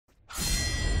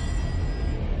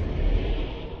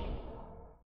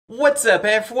What's up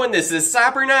everyone, this is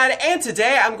CyberKnight, and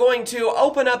today I'm going to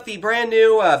open up the brand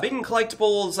new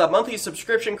BigNCollectibles monthly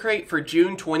subscription crate for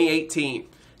June 2018.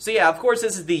 So yeah, of course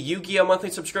this is the Yu-Gi-Oh monthly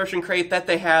subscription crate that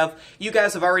they have. You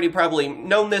guys have already probably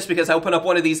known this because I open up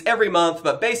one of these every month,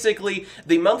 but basically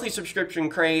the monthly subscription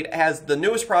crate has the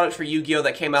newest products for Yu-Gi-Oh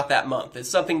that came out that month. It's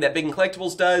something that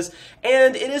BigNCollectibles does,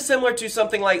 and it is similar to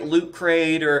something like Loot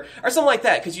Crate or something like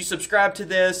that, because you subscribe to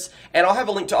this, and I'll have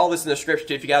a link to all this in the description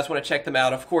too if you guys want to check them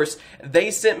out. Of course, they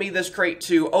sent me this crate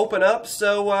to open up,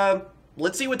 so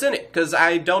let's see what's in it, because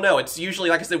I don't know. It's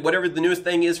usually, like I said, whatever the newest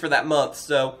thing is for that month,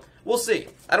 so we'll see.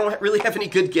 I don't really have any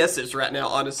good guesses right now,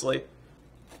 honestly.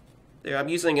 There, I'm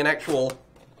using an actual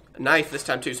knife this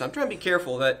time too, so I'm trying to be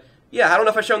careful that, yeah, I don't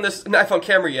know if I've shown this knife on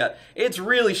camera yet. It's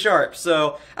really sharp,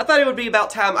 so I thought it would be about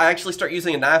time I actually start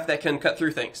using a knife that can cut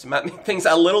through things. It might make things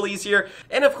a little easier.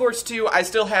 And of course, too, I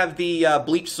still have the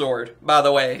bleach sword, by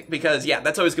the way, because, yeah,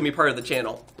 that's always going to be part of the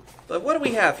channel. But what do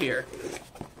we have here?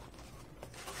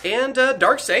 And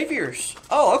Dark Saviors.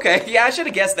 Oh, okay. Yeah, I should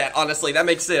have guessed that, honestly. That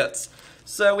makes sense.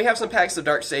 So we have some packs of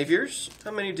Dark Saviors.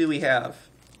 How many do we have?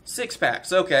 6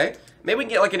 packs, okay. Maybe we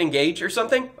can get like an Engage or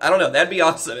something? I don't know, that'd be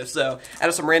awesome if so. Out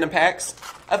of some random packs.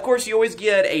 Of course, you always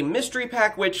get a mystery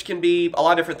pack, which can be a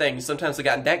lot of different things. Sometimes they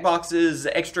got in deck boxes,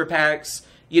 extra packs.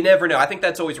 You never know. I think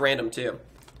that's always random too.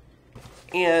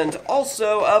 And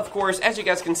also, of course, as you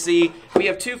guys can see, we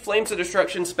have 2 Flames of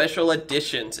Destruction special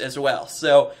editions as well.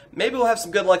 So maybe we'll have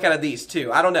some good luck out of these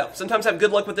too. I don't know. Sometimes I have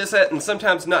good luck with this set and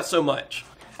sometimes not so much.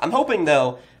 I'm hoping,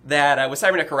 though, that with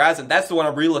CyberKnight Horizon, that's the one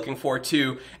I'm really looking forward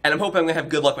to, and I'm hoping I'm going to have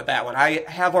good luck with that one. I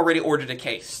have already ordered a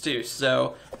case, too,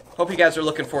 so hope you guys are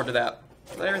looking forward to that.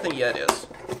 Not everything yet is.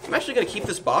 I'm actually going to keep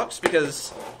this box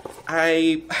because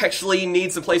I actually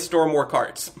need some place to store more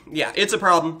cards. Yeah, it's a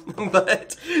problem,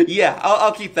 but yeah,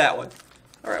 I'll keep that one.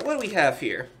 Alright, what do we have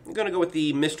here? I'm going to go with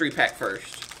the mystery pack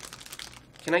first.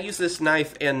 Can I use this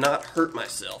knife and not hurt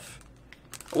myself?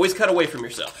 Always cut away from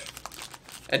yourself.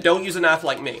 And don't use a knife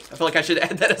like me. I feel like I should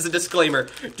add that as a disclaimer.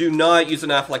 Do not use a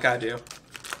knife like I do.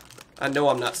 I know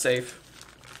I'm not safe.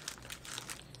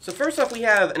 So first off, we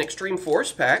have an Extreme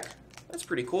Force pack. That's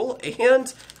pretty cool.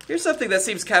 And here's something that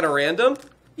seems kind of random.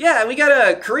 Yeah, we got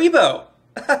a KURIBOH.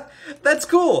 That's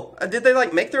cool. Did they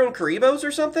like make their own KURIBOHs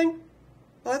or something?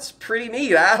 Well, that's pretty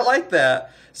neat. I like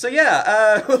that. So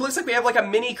yeah, it looks like we have like a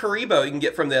mini KURIBOH you can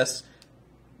get from this.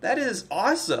 That is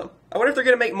awesome. I wonder if they're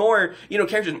going to make more,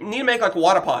 characters. Need to make like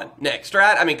Watapon next,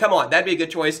 right? I mean, come on, that'd be a good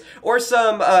choice. Or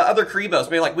some other KURIBOHs,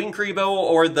 maybe like Wing KURIBOH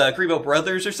or the KURIBOH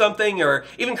Brothers or something, or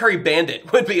even Curry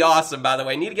Bandit would be awesome, by the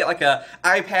way. Need to get like a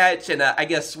eye patch and I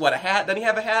guess, what, a hat? Doesn't he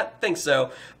have a hat? I think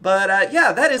so. But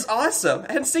yeah, that is awesome.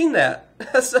 I hadn't seen that.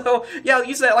 So yeah, I'll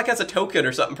use that like as a token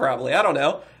or something probably. I don't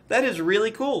know. That is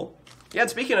really cool. Yeah, and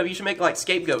speaking of, you should make like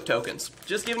scapegoat tokens.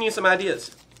 Just giving you some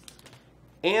ideas.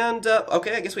 And,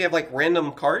 okay, I guess we have, like,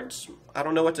 random cards. I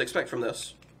don't know what to expect from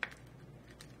this.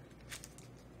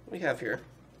 What do we have here?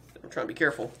 I'm trying to be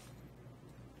careful.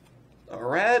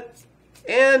 Alright.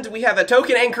 And we have a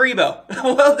token and KURIBOH.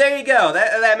 Well, there you go.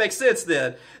 That makes sense,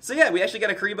 then. So, yeah, we actually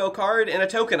got a KURIBOH card and a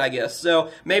token, I guess.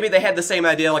 So, maybe they had the same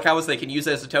idea, like I was thinking, use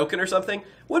it as a token or something.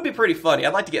 Would be pretty funny.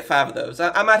 I'd like to get 5 of those.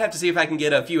 I might have to see if I can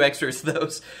get a few extras of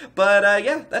those. But,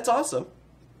 yeah, that's awesome.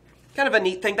 Kind of a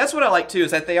neat thing. That's what I like, too,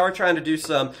 is that they are trying to do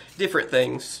some different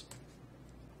things.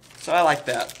 So I like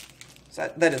that.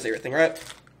 So that is everything, right?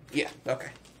 Yeah, okay.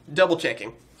 Double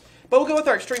checking. But we'll go with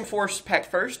our Extreme Force pack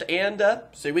first and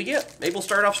see what we get. Maybe we'll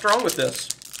start off strong with this.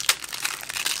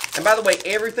 And by the way,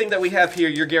 everything that we have here,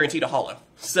 you're guaranteed a holo.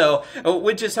 So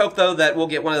we just hope, though, that we'll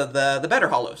get one of the better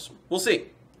holos. We'll see.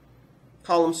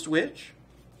 Column Switch.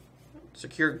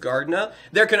 Secure Gardna.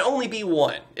 There can only be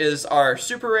one, is our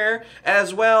super rare,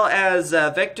 as well as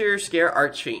Vector Scare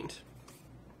Archfiend.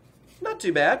 Not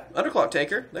too bad. Underclock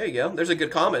Taker. There you go. There's a good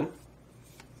common.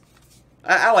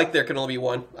 I like there can only be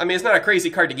one. I mean, it's not a crazy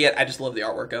card to get. I just love the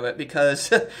artwork of it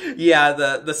because, yeah,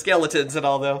 the skeletons and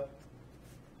all, though.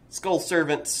 Skull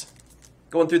Servants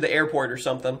going through the airport or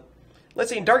something.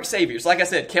 Let's see, Dark Saviors. Like I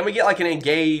said, can we get like an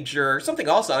Engage or something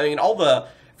also? I mean, all the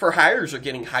for hires are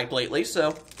getting hype lately,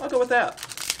 so I'll go with that.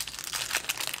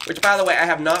 Which, by the way, I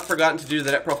have not forgotten to do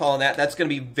the net profile on that. That's going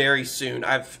to be very soon.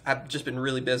 I've just been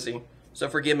really busy, so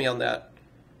forgive me on that.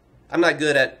 I'm not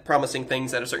good at promising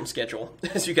things at a certain schedule,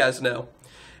 as you guys know.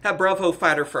 Have Bravo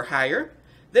Fighter for hire.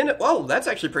 Then, oh, that's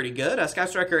actually pretty good. Sky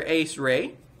Striker Ace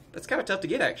Ray. That's kind of tough to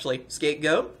get, actually.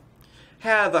 Scapegoat.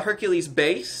 Have a Hercules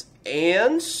Base,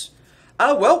 and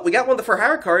well, we got one of the for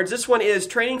hire cards. This one is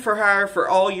Training for Hire for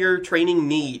all your training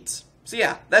needs. So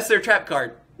yeah, that's their trap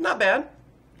card. Not bad.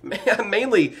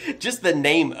 Mainly, just the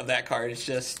name of that card is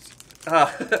just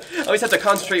I always have to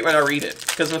concentrate when I read it,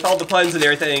 because with all the puns and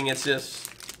everything, it's just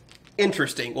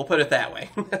interesting. We'll put it that way.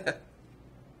 At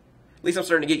least I'm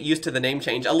starting to get used to the name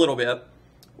change a little bit.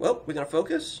 Well, we're going to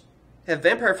focus. Have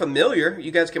Vampire Familiar. You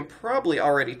guys can probably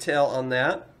already tell on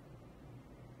that.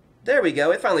 There we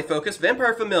go. It finally focused.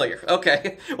 Vampire Familiar.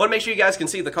 Okay. Want to make sure you guys can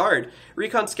see the card.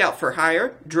 Recon Scout for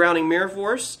Hire. Drowning Mirror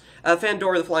Force.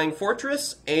 Fandora the Flying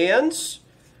Fortress. And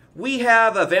we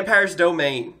have a Vampire's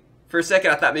Domain. For a second,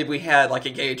 I thought maybe we had like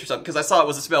a gauge or something, because I saw it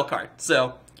was a spell card.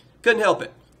 So, couldn't help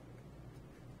it.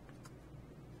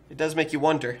 It does make you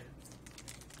wonder.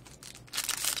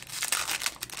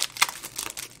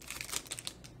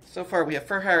 So far, we have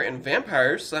Fur Hire and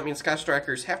Vampires, so that means Sky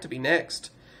Strikers have to be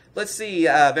next. Let's see,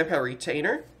 Vampire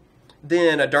Retainer,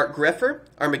 then a Dark Grepher,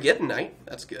 Armageddon Knight,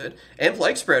 that's good, and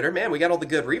Plague Spreader, man, we got all the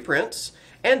good reprints,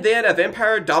 and then a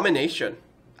Vampire Domination.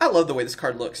 I love the way this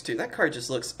card looks, too. That card just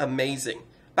looks amazing.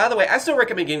 By the way, I still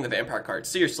recommend getting the Vampire cards,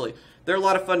 seriously. They're a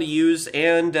lot of fun to use,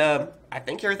 and I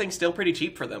think everything's still pretty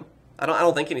cheap for them. I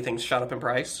don't think anything's shot up in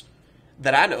price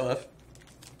that I know of.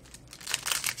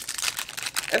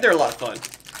 And they're a lot of fun.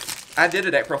 I did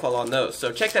a deck profile on those,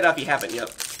 so check that out if you haven't yet.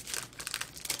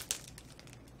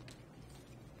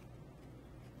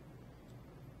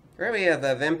 Here we have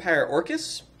Vampire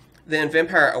Orcus, then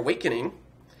Vampire Awakening,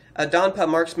 a Donpa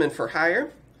Marksman for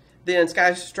Hire, then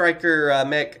Sky Striker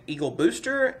Mech Eagle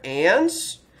Booster, and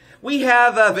we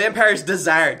have Vampire's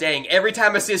Desire. Dang, every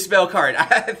time I see a spell card,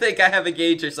 I think I have a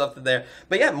gauge or something there.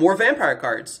 But yeah, more Vampire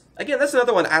cards. Again, that's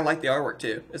another one I like the artwork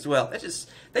too, as well. That's just,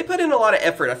 they put in a lot of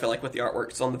effort, I feel like, with the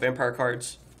artworks on the Vampire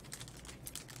cards.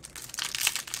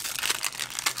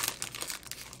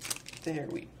 There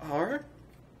we are.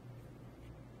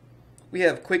 We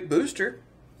have Quick Booster,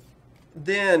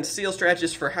 then Seal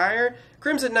Strategist for Hire,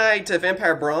 Crimson Knight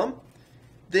Vampire Braum,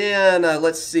 then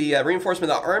let's see,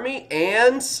 Reinforcement of the Army,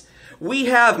 and we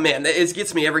have, man, it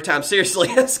gets me every time, seriously,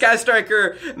 Sky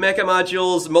Striker Mecha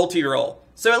Modules Multi-Roll.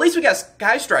 So at least we got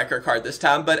Sky Striker card this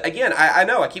time, but again, I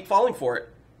know, I keep falling for it.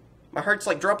 My heart's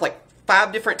like dropped like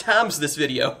 5 different times this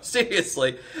video,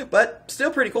 seriously. But still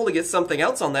pretty cool to get something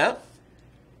else on that.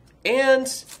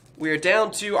 And we're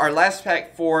down to our last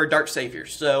pack for Dark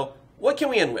Saviors. So what can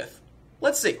we end with?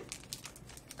 Let's see.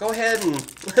 Go ahead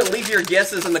and leave your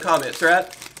guesses in the comments, right?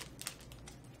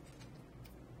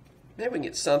 Maybe we can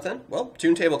get something. Well,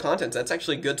 Toon Table Contents, that's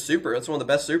actually a good super. That's one of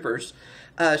the best supers.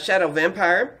 Shadow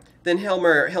Vampire. Then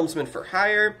Helmsman for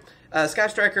Hire, Sky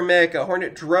Striker Mech,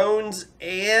 Hornet Drones,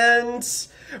 and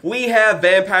we have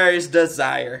Vampire's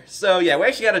Desire. So yeah, we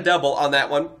actually got a double on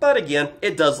that one, but again,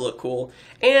 it does look cool.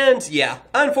 And yeah,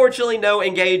 unfortunately no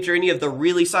Engage or any of the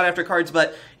really sought after cards,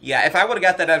 but yeah, if I would have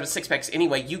got that out of 6-packs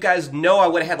anyway, you guys know I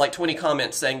would have had like 20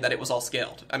 comments saying that it was all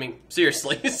scaled. I mean,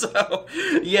 seriously, so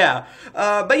yeah.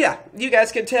 But yeah, you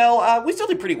guys can tell, we still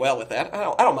did pretty well with that.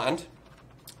 I don't mind.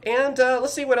 And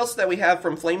let's see what else that we have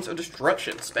from Flames of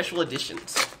Destruction, Special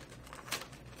Editions.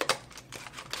 I'm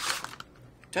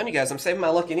telling you guys, I'm saving my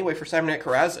luck anyway for CyberKnight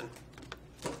Horizon.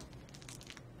 There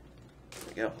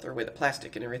we go, throw away the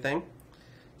plastic and everything.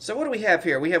 So what do we have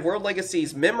here? We have World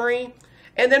Legacy's Memory,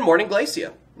 and then Morning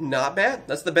Glacia. Not bad.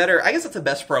 That's the better, I guess that's the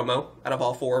best promo out of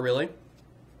all 4, really.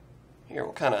 Here,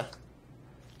 we'll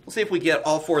see if we get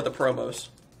all 4 of the promos.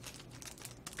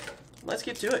 Let's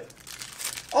get to it.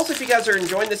 Also, if you guys are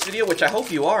enjoying this video, which I hope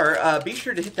you are, be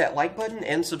sure to hit that like button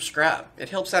and subscribe. It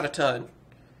helps out a ton.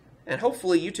 And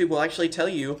hopefully YouTube will actually tell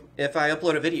you if I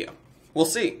upload a video. We'll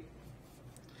see.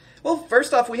 Well,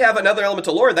 first off, we have another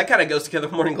Elemental Lord. That kind of goes together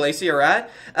with Morning Glacia, right?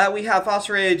 We have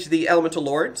Phosphorage, the Elemental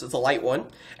Lord, so it's a light one.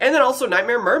 And then also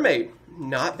Nightmare Mermaid.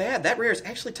 Not bad. That rare is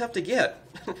actually tough to get.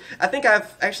 I think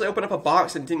I've actually opened up a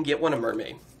box and didn't get one of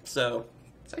Mermaid. So,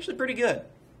 it's actually pretty good.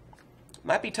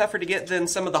 Might be tougher to get than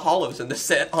some of the holos in this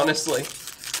set, honestly.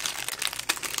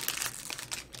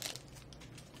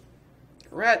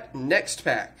 Right, next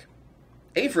pack.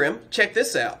 Avrim, check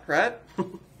this out, right?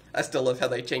 I still love how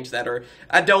they changed that, or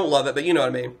I don't love it, but you know what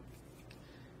I mean.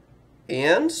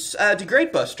 And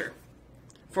Degrade Buster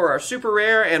for our Super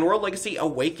Rare and World Legacy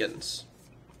Awakens.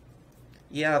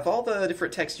 Yeah, of all the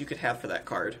different texts you could have for that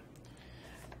card,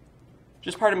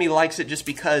 just part of me likes it just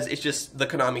because it's just the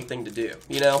Konami thing to do,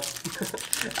 you know?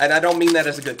 And I don't mean that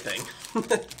as a good thing.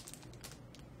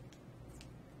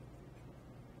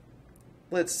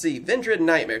 Let's see, Vendred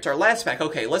Nightmare. It's our last pack.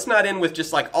 Okay, let's not end with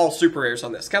just like all super rares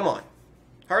on this. Come on.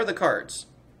 How are the cards?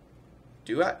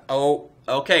 Do I? Oh,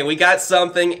 okay, we got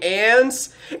something, and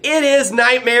it is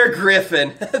Nightmare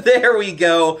Griffin. There we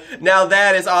go. Now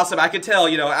that is awesome. I could tell,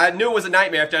 you know, I knew it was a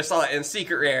nightmare after I saw it in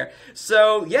Secret Rare.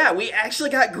 So, yeah, we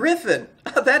actually got Griffin.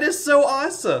 That is so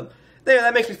awesome. There,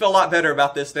 that makes me feel a lot better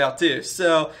about this now, too.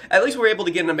 So, at least we're able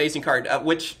to get an amazing card,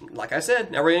 which, like I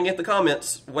said, now we're going to get the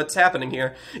comments, what's happening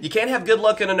here. You can't have good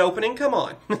luck in an opening, come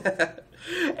on.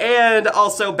 And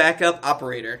also, backup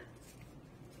operator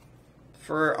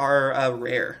for our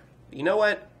rare. You know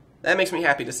what? That makes me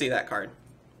happy to see that card.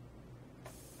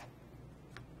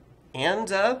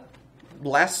 And,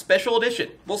 last special edition.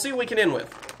 We'll see what we can end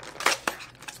with.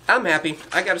 I'm happy.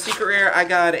 I got a secret rare. I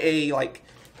got a, like,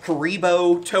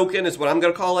 KURIBOH token is what I'm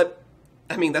going to call it.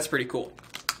 I mean, that's pretty cool.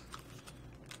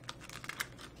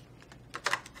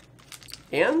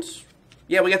 And,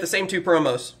 yeah, we got the same two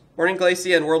promos. Warning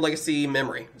Glacia and World Legacy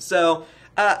Memory. So,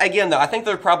 again, though, I think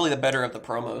they're probably the better of the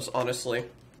promos, honestly.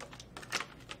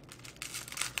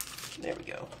 There we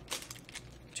go.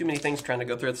 Too many things trying to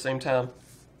go through at the same time.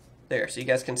 There, so you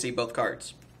guys can see both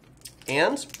cards.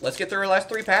 And let's get through our last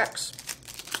 3 packs.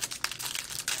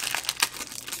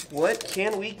 What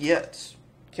can we get?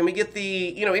 Can we get the,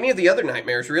 you know, any of the other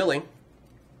nightmares, really?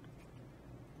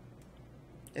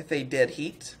 FA Dead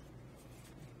Heat.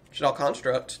 Shaddoll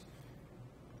Construct.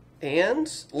 And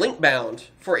Linkbound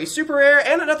for a super rare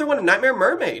and another one of Nightmare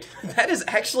Mermaid. That is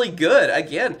actually good.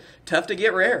 Again, tough to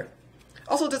get rare.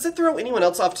 Also, does it throw anyone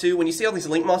else off too? When you see all these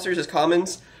Link monsters as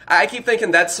commons, I keep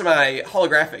thinking that's my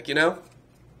holographic, you know?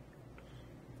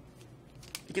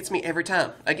 It gets me every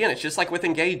time. Again, it's just like with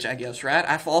Engage, I guess, right?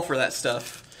 I fall for that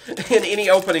stuff in any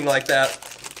opening like that.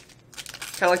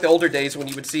 Kind of like the older days when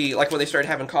you would see, like when they started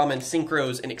having common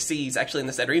synchros and exceeds actually in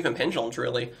the set, or even pendulums,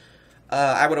 really.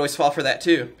 I would always fall for that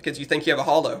too, because you think you have a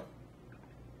holo.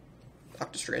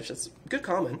 Octastretch, that's good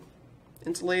common.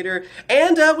 Insulator.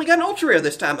 And we got an ultra rare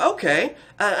this time. Okay.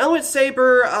 Element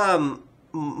Saber,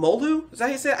 Molu? Is that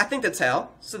how you say it? I think that's how.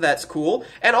 So that's cool.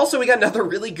 And also we got another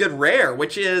really good rare,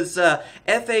 which is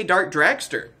FA Dark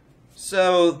Dragster.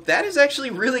 So that is actually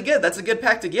really good. That's a good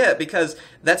pack to get, because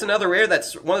that's another rare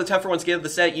that's one of the tougher ones to get of the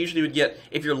set. Usually would get,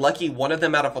 if you're lucky, one of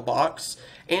them out of a box.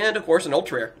 And, of course, an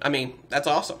ultra rare. I mean, that's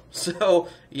awesome. So,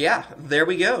 yeah, there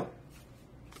we go.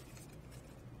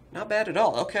 Not bad at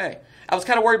all. Okay. I was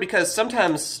kind of worried because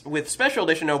sometimes with special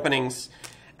edition openings,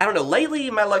 I don't know, lately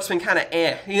my luck's been kind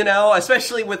of you know,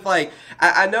 especially with, like,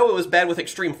 I know it was bad with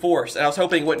Extreme Force, and I was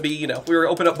hoping it wouldn't be, you know, we were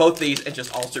opening up both these and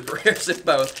just all super rares in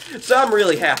both. So I'm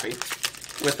really happy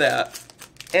with that.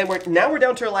 And now we're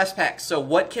down to our last pack. So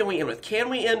what can we end with? Can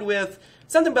we end with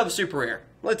something above a super rare?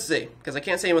 Let's see, because I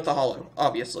can't say it with the holo,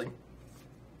 obviously.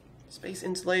 Space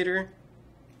Insulator.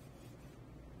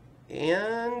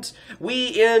 And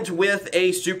we end with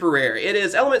a super rare. It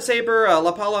is Element Saber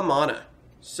La Pala Mana.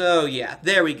 So yeah,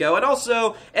 there we go. And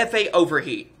also FA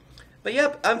Overheat. But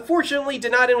yep, unfortunately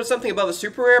did not end with something above a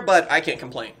super rare, but I can't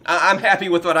complain. I'm happy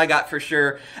with what I got for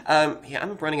sure. Yeah,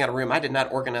 I'm running out of room. I did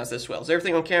not organize this well. Is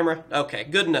everything on camera? Okay,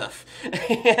 good enough.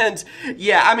 And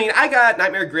yeah, I mean, I got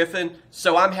Nightmare Griffin,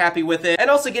 so I'm happy with it.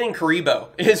 And also getting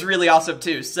KURIBOH is really awesome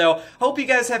too. So hope you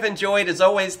guys have enjoyed. As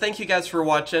always, thank you guys for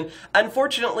watching.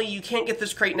 Unfortunately, you can't get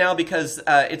this crate now because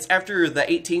it's after the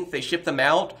 18th. They ship them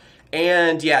out.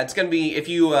 And yeah, it's going to be, if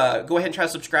you go ahead and try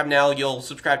to subscribe now, you'll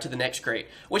subscribe to the next crate.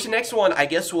 Which the next one, I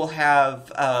guess, will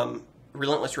have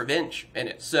Relentless Revenge in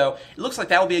it. So it looks like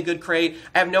that will be a good crate.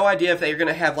 I have no idea if they're going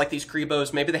to have like these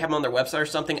KURIBOHs. Maybe they have them on their website or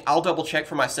something. I'll double check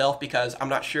for myself because I'm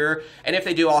not sure. And if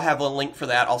they do, I'll have a link for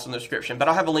that also in the description. But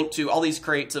I'll have a link to all these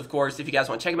crates, of course, if you guys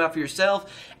want to check them out for yourself.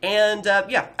 And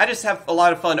yeah, I just have a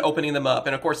lot of fun opening them up.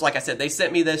 And of course, like I said, they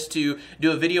sent me this to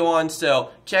do a video on.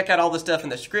 So check out all the stuff in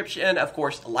the description. Of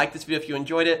course, like this video if you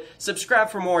enjoyed it. Subscribe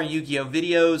for more Yu-Gi-Oh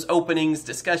videos, openings,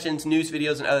 discussions, news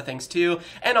videos, and other things too.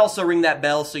 And also ring that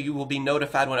bell so you will be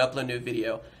notified when I upload a new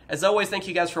video. As always, thank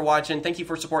you guys for watching. Thank you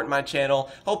for supporting my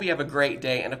channel. Hope you have a great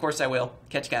day. And of course I will.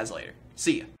 Catch you guys later.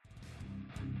 See ya.